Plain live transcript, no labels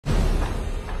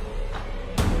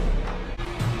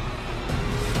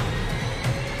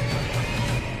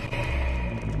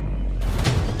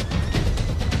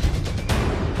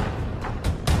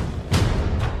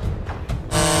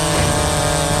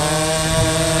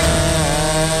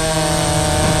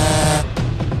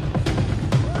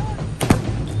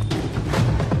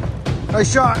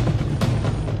Nice shot.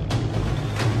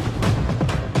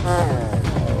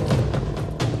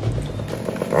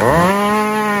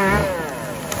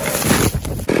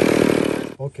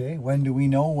 Okay, when do we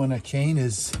know when a chain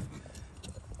is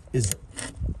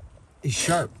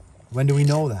sharp? When do we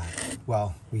know that?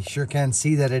 Well, we sure can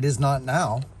see that it is not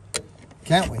now,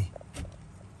 can't we?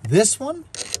 This one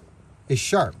is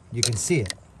sharp. You can see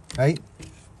it, right?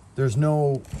 There's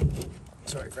no,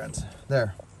 sorry friends,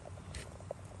 there.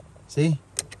 See?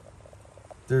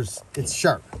 It's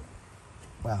sharp.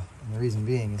 Well, and the reason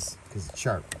being is because it's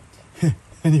sharp.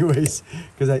 Anyways,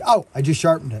 because I just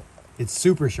sharpened it. It's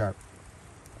super sharp.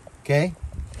 Okay,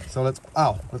 so let's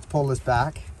pull this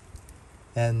back,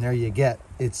 and there you get,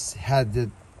 it's had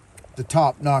the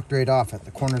top knocked right off it.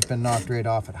 The corner's been knocked right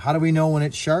off it. How do we know when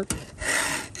it's sharp?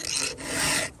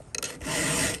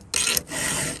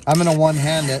 I'm gonna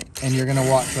one-hand it, and you're gonna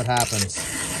watch what happens.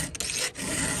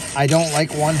 I don't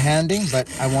like one-handing,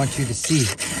 but I want you to see.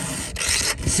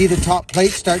 See the top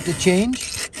plate start to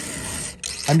change?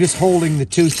 I'm just holding the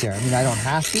tooth there. I mean, I don't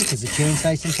have to because the chain's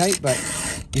nice and tight, but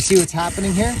you see what's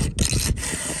happening here?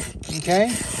 Okay?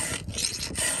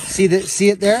 See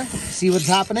it there? See what's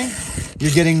happening?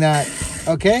 You're getting that,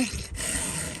 okay?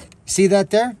 See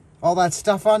that there? All that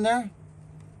stuff on there?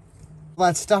 All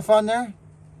that stuff on there?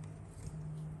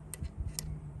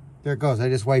 There it goes. I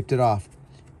just wiped it off.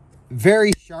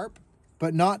 Very sharp,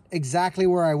 but not exactly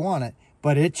where I want it,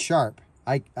 but it's sharp.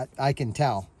 I can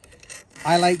tell.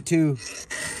 I like to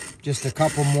just a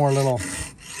couple more little.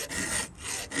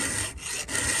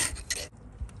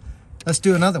 Let's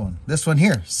do another one. This one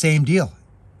here, same deal.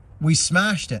 We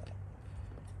smashed it,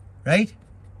 right?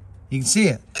 You can see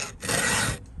it.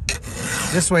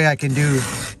 This way I can do.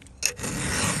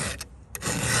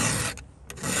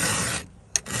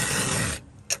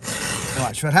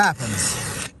 Watch what happens.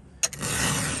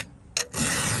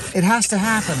 It has to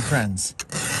happen, friends.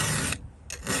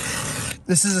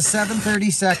 This is a 730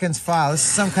 seconds file. This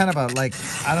is some kind of a, like,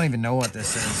 I don't even know what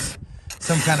this is.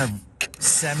 Some kind of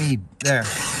semi, there.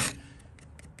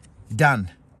 Done.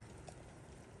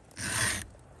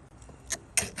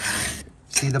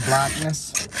 See the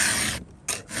blackness?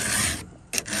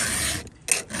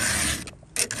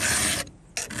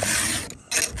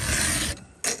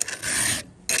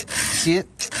 See it?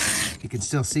 You can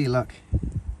still see, look.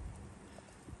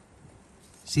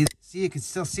 See, you can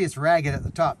still see it's ragged at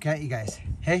the top, can't you guys?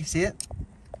 Hey, see it?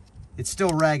 It's still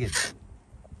ragged.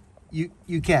 You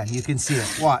can see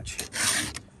it. Watch.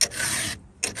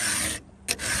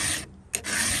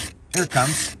 Here it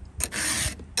comes.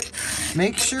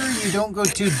 Make sure you don't go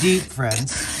too deep,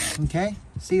 friends. Okay?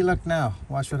 See, look now.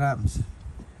 Watch what happens.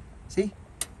 See?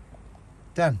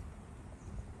 Done.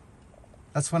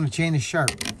 That's when a chain is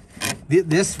sharp.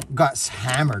 This got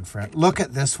hammered, friend. Look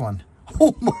at this one.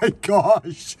 Oh my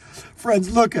gosh.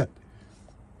 Friends, look at.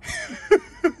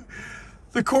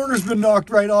 The corner's been knocked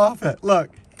right off it. Look.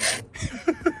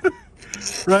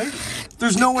 Right?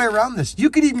 There's no way around this. You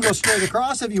could even go straight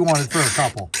across if you wanted for a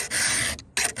couple.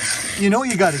 You know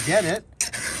you got to get it.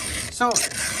 So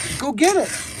go get it.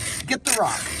 Get the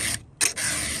rock.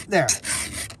 There.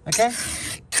 Okay?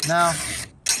 Now,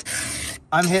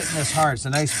 I'm hitting this hard. It's a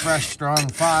nice, fresh, strong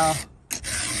file.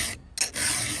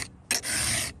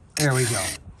 There we go.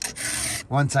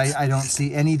 Once I don't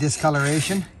see any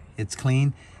discoloration, it's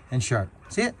clean and sharp.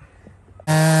 See it?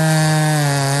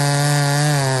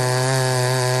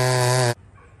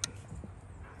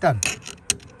 Done.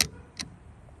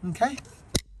 Okay.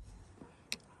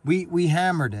 We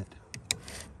hammered it.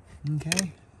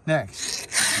 Okay. Next.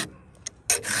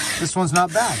 This one's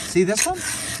not bad. See this one?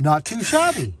 Not too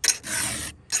shabby.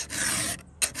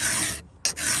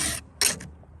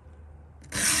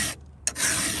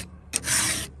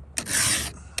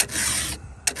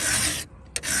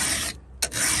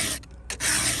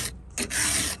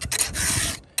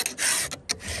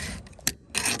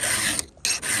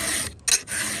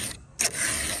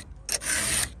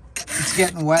 It's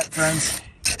getting wet, friends.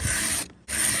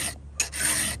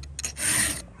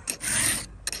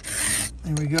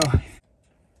 There we go.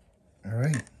 All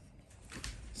right.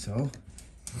 So,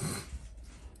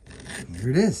 here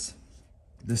it is.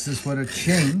 This is what a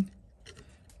chain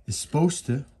is supposed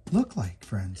to look like,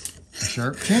 friends. A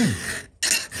sharp chain.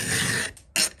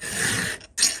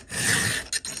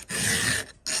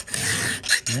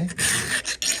 Okay.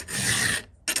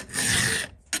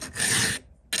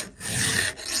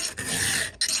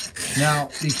 Now,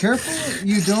 be careful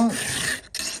you don't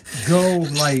go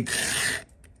like,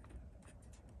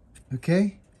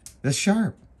 okay, that's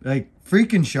sharp, like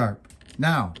freaking sharp.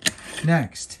 Now,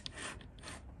 next,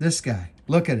 this guy,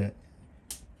 look at it.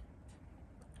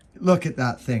 Look at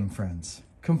that thing, friends.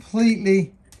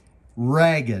 Completely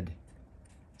ragged.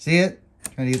 See it?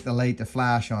 Trying to get the light to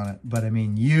flash on it, but I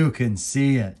mean, you can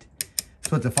see it.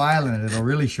 Put the file in it, it'll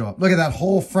really show up. Look at that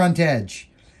whole front edge.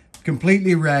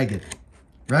 Completely ragged,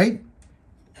 right?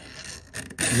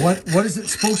 What is it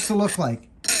supposed to look like?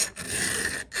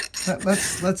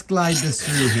 Let's glide this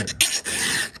through here.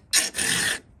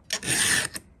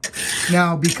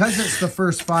 Now, because it's the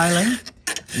first filing,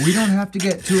 we don't have to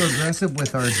get too aggressive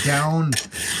with our down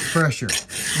pressure.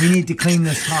 We need to clean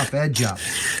this top edge up.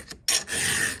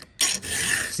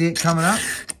 See it coming up?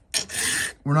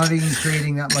 We're not even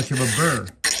creating that much of a burr.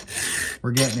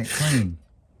 We're getting it clean.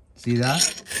 See that?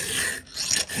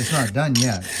 It's not done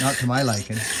yet, not to my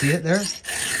liking. See it there?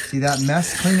 See that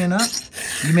mess cleaning up?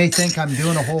 You may think I'm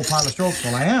doing a whole pile of strokes.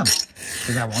 Well, I am,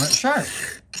 because I want it sharp.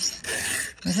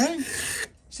 Okay?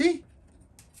 See?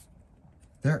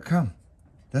 There it comes.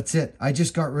 That's it. I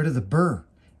just got rid of the burr.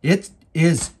 It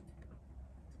is,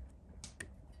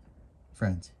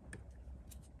 friends.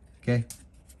 Okay?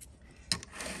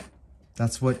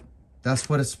 That's what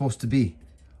it's supposed to be.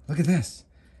 Look at this.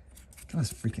 Get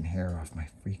this freaking hair off my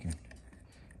freaking.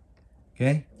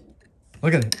 Okay?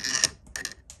 Look at it.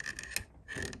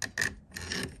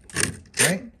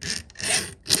 Right?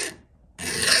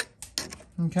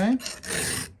 Okay?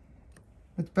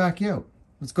 Let's back you out.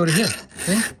 Let's go to here.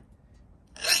 See?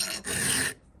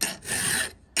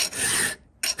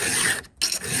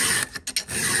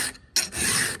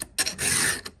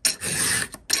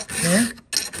 Okay?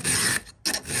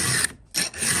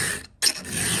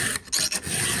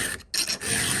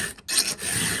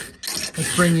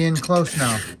 Let's bring you in close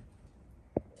now.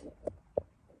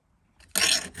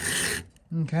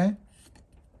 Okay?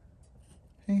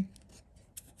 See?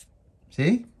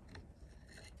 See?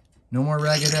 No more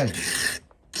ragged edge.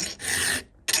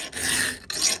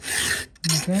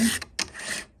 Okay?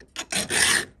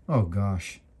 Oh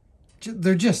gosh.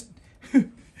 They're just,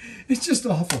 it's just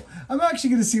awful. I'm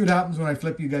actually going to see what happens when I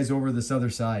flip you guys over this other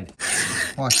side.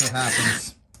 Watch what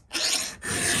happens.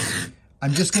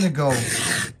 I'm just going to go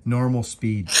normal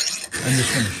speed. I'm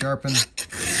just going to sharpen.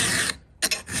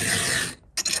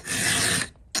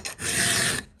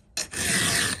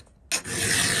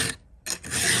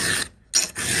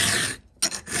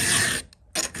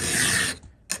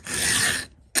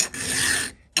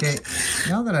 Okay,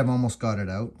 now that I've almost got it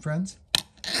out, friends,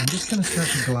 I'm just going to start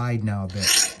to glide now a bit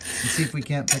and see if we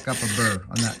can't pick up a burr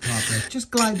on that top edge. Just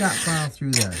glide that file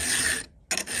through there.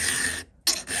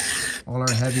 All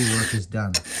our heavy work is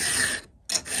done.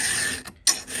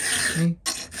 See?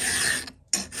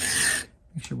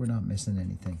 Make sure we're not missing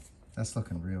anything. That's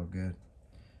looking real good.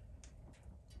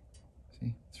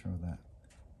 See? Throw that.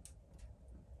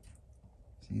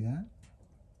 See that?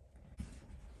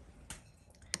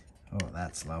 Oh,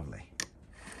 that's lovely.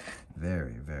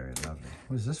 Very, very lovely.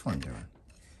 What is this one doing?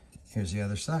 Here's the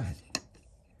other side.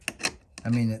 I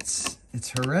mean, it's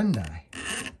horrendous.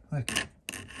 Look.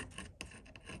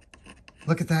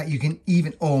 Look at that. You can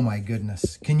even, oh my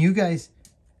goodness. Can you guys?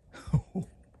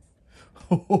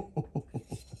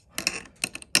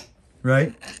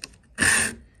 Right?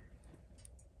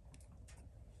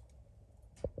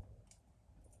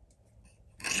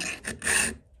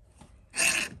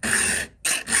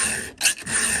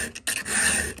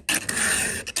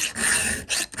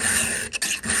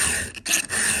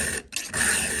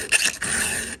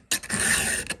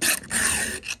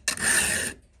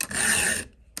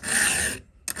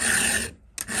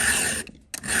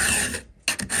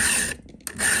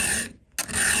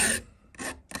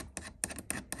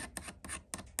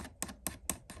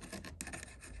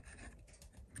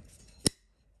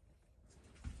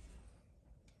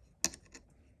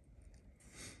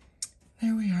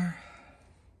 There we are.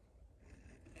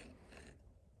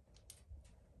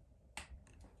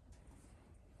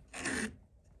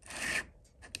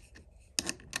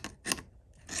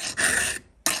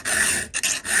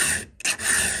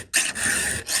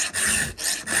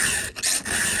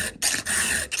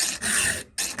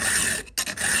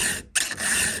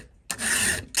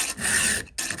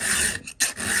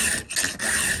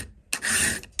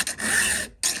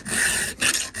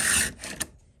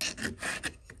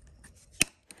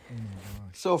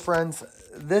 So friends,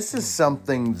 this is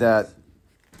something that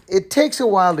it takes a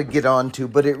while to get onto,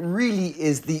 but it really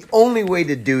is the only way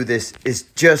to do this is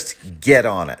just get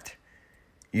on it.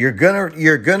 You're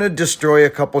gonna destroy a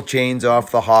couple chains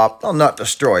off the hop. Well, not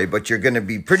destroy, but you're gonna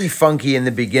be pretty funky in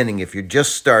the beginning if you're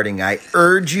just starting. I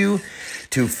urge you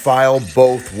to file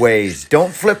both ways.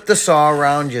 Don't flip the saw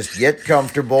around, just get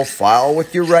comfortable. File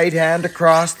with your right hand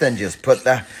across, then just put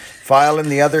the file in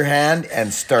the other hand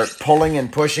and start pulling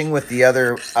and pushing with the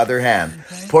other hand.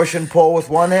 Okay. Push and pull with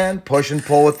one hand, push and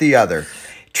pull with the other.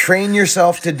 Train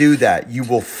yourself to do that. You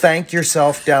will thank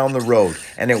yourself down the road,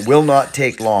 and it will not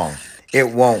take long.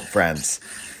 It won't, friends.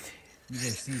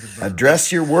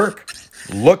 Address your work.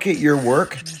 Look at your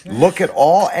work. Look at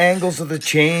all angles of the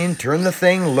chain. Turn the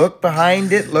thing. Look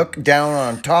behind it. Look down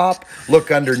on top.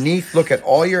 Look underneath. Look at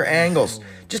all your angles.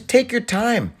 Just take your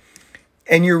time.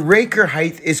 And your raker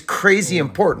height is crazy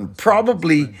important.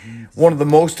 Probably one of the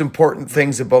most important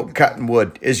things about cutting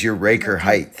wood is your raker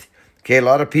height. Okay, a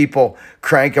lot of people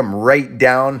crank them right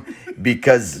down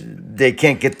because they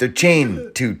can't get their chain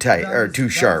too tight or too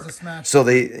sharp. So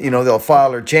they'll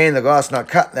file their chain, they'll go, oh, it's not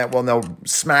cutting that well, and they'll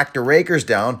smack the rakers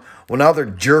down. Well, now they're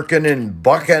jerking and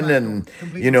bucking and,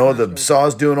 the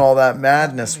saw's doing all that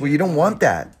madness. Well, you don't want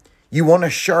that. You want a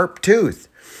sharp tooth.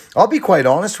 I'll be quite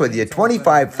honest with you,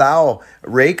 25 thou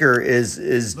raker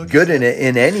is good in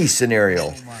any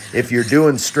scenario. If you're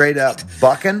doing straight up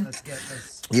bucking,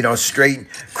 straight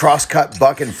cross-cut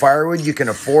buck and firewood, you can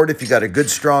afford, if you got a good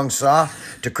strong saw,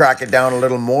 to crack it down a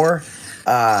little more.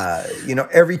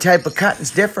 Every type of cut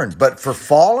is different. But for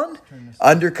falling,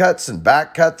 undercuts and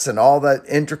back cuts and all that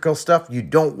integral stuff, you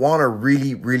don't want a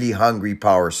really, really hungry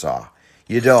power saw.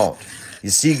 You don't. You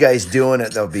see guys doing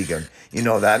it, they'll be going,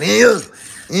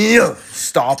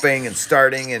 stopping and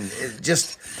starting, and it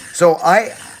just... So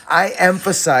I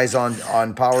emphasize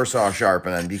on power saw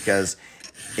sharpening because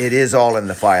it is all in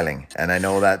the filing. And I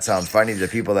know that sounds funny to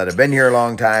people that have been here a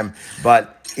long time,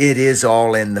 but it is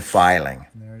all in the filing.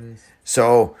 There it is.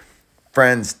 So,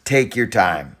 friends, take your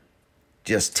time.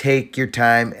 Just take your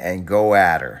time and go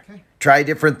at her. Okay. Try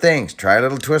different things. Try a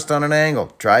little twist on an angle.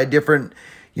 Try different,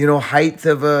 height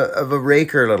of a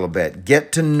raker a little bit.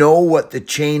 Get to know what the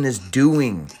chain is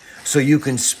doing so you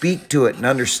can speak to it and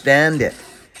understand it.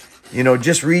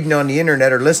 Just reading on the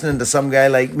internet or listening to some guy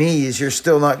like me you're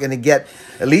still not going to get,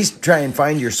 at least try and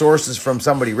find your sources from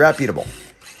somebody reputable,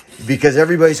 because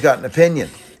everybody's got an opinion.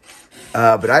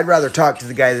 But I'd rather talk to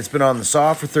the guy that's been on the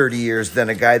saw for 30 years than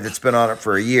a guy that's been on it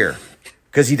for a year,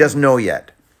 because he doesn't know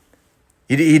yet.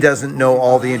 He doesn't know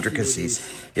all the intricacies.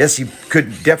 Yes, he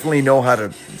could definitely know how to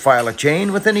file a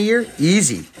chain within a year.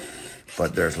 Easy.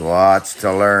 But there's lots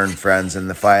to learn, friends, in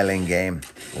the filing game.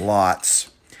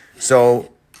 Lots. So...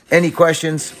 any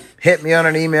questions, hit me on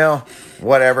an email,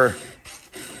 whatever.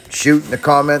 Shoot in the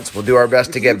comments. We'll do our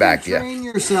best to get back to you. Train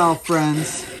yourself,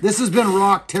 friends. This has been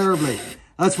rocked terribly.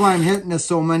 That's why I'm hitting this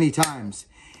so many times.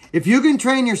 If you can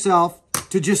train yourself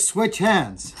to just switch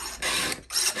hands,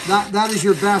 that is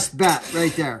your best bet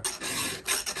right there.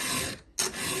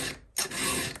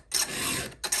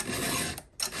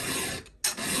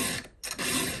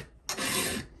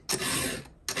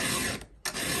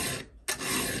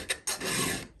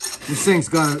 This thing's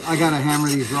I gotta hammer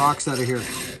these rocks out of here.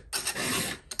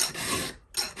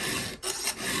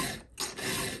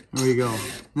 There we go.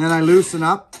 And then I loosen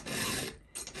up.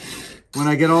 When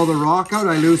I get all the rock out,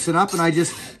 I loosen up and I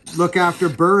just look after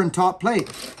burr and top plate.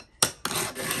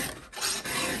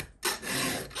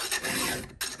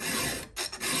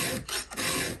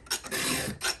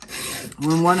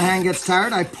 When one hand gets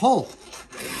tired, I pull.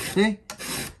 See?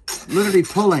 Literally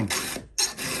pulling.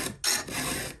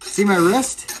 See my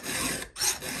wrist?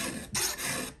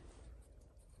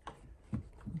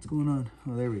 What's going on?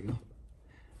 Oh, there we go.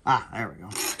 Ah, there we go.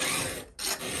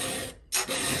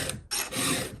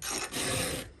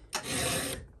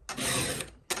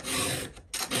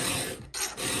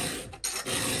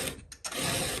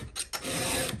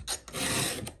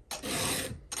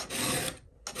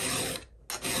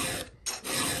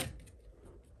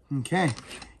 Okay,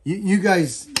 you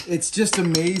guys, it's just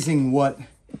amazing what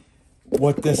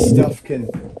this stuff can,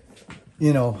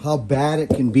 you know, how bad it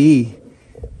can be.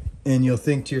 And you'll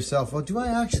think to yourself, well, do I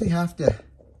actually have to,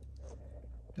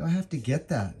 do I have to get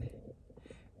that?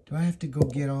 Do I have to go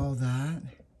get all that?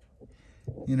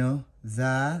 You know,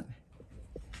 that,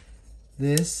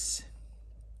 this.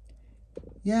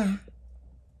 Yeah,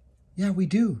 we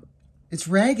do. It's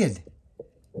ragged.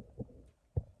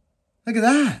 Look at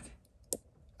that.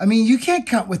 I mean, you can't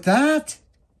cut with that.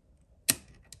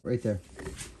 Right there.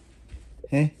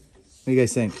 Hey, what do you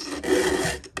guys think?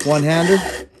 One-hander?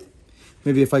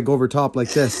 Maybe if I go over top like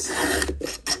this.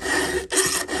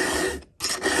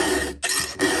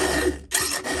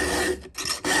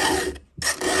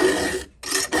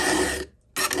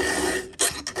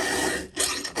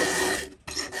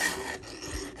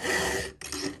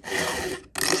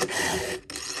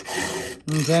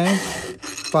 Okay,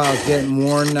 file's getting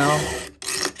worn now.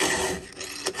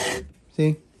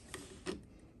 See?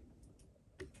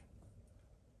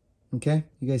 Okay,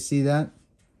 you guys see that?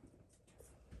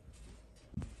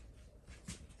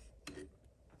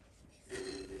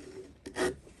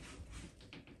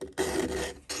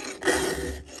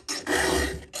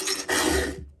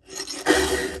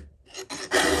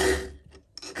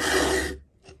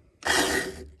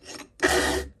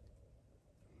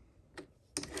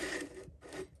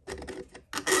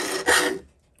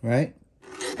 Right?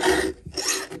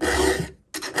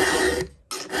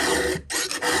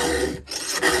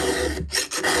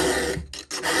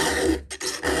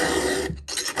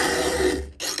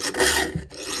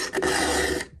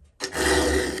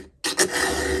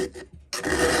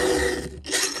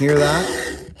 Hear that?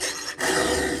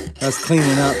 That's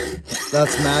cleaning up.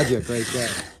 That's magic right there.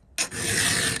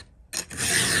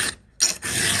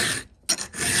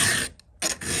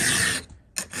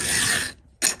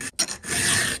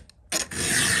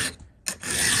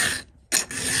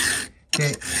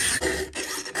 Okay.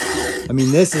 I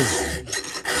mean, this is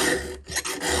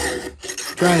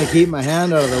trying to keep my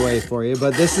hand out of the way for you,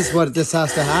 but this is what this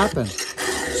has to happen.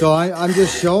 So I'm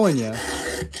just showing you.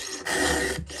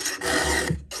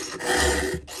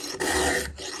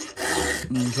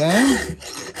 Okay.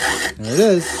 There it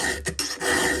is.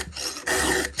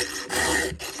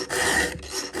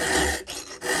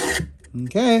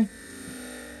 Okay.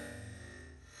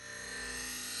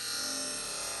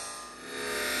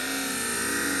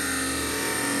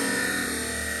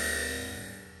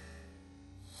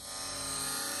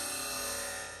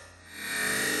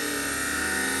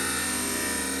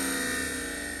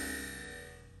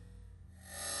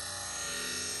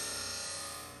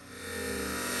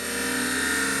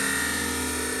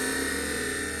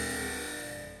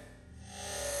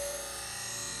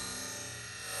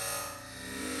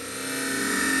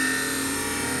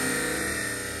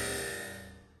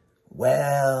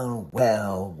 Well,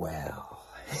 well, well.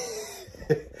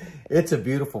 It's a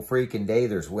beautiful freaking day.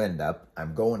 There's wind up.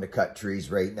 I'm going to cut trees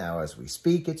right now as we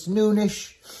speak. It's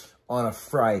noonish on a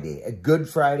Friday, a good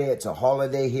Friday. It's a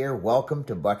holiday here. Welcome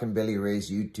to Buck and Billy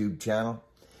Ray's YouTube channel.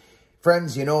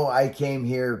 Friends, I came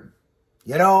here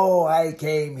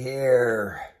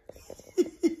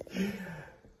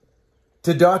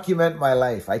to document my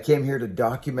life. I came here to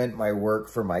document my work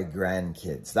for my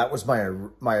grandkids. That was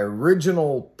my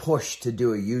original push to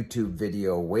do a YouTube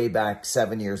video way back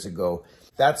 7 years ago.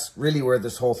 That's really where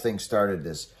this whole thing started,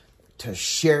 is to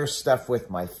share stuff with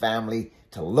my family,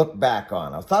 to look back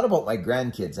on. I thought about my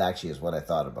grandkids, actually, is what I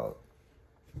thought about.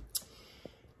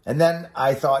 And then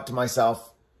I thought to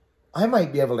myself, I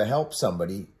might be able to help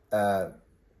somebody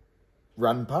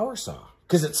run power saw,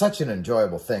 because it's such an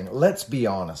enjoyable thing. Let's be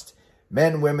honest.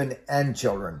 Men, women, and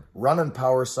children, running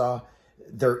power saw,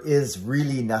 there is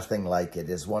really nothing like it.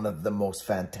 It's one of the most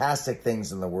fantastic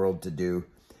things in the world to do.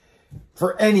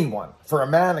 For anyone, for a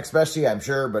man especially, I'm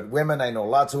sure, but women, I know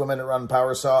lots of women that run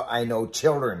power saw. I know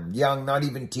children, young, not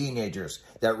even teenagers,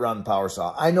 that run power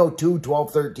saw. I know 2,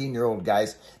 12, 13-year-old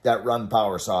guys that run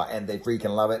power saw, and they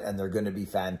freaking love it, and they're going to be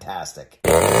fantastic.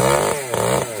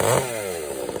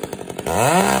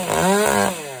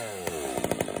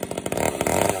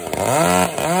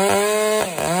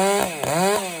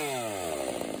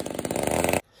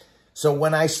 So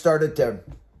when I started to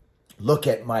look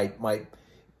at my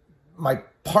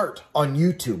part on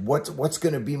YouTube, what's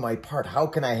going to be my part? How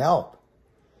can I help?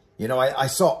 I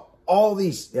saw all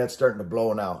these, yeah, it's starting to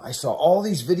blow now. I saw all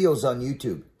these videos on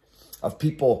YouTube of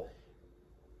people.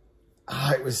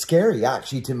 It was scary,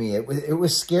 actually, to me. It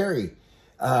was scary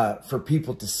for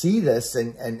people to see this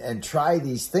and try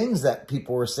these things that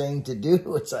people were saying to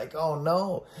do. It's like, oh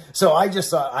no. So I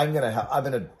just thought, I'm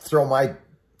gonna throw my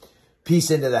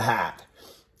piece into the hat,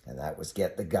 and that was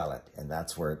get the gullet, and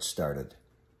that's where it started.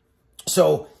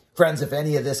 So friends, if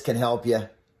any of this can help you,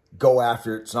 go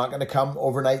after it. It's not going to come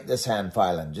overnight, this hand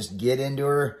filing. Just get into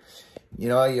her.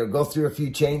 You'll go through a few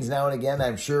chains now and again.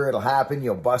 I'm sure it'll happen.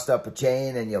 You'll bust up a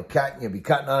chain and you'll cut, and you'll be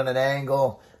cutting on an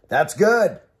angle. That's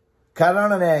good. Cut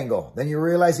on an angle. Then you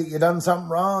realize that you've done something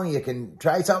wrong. You can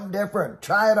try something different.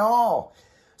 Try it all.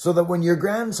 So that when your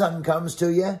grandson comes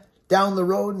to you down the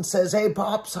road and says, hey,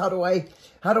 Pops, how do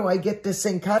I get this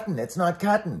thing cutting? It's not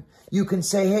cutting. You can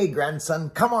say, hey, grandson,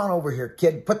 come on over here,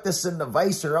 kid. Put this in the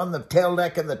vise or on the tail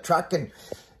deck of the truck, and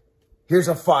here's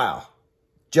a file.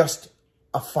 Just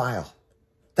a file.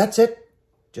 That's it.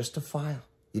 Just a file.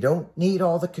 You don't need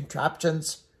all the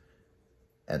contraptions.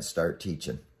 And start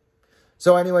teaching.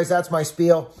 So anyways, that's my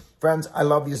spiel. Friends, I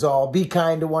love yous all. Be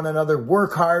kind to one another.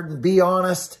 Work hard and be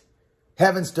honest.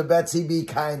 Heavens to Betsy, be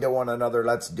kind to one another.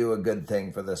 Let's do a good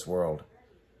thing for this world.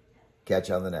 Catch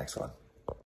you on the next one.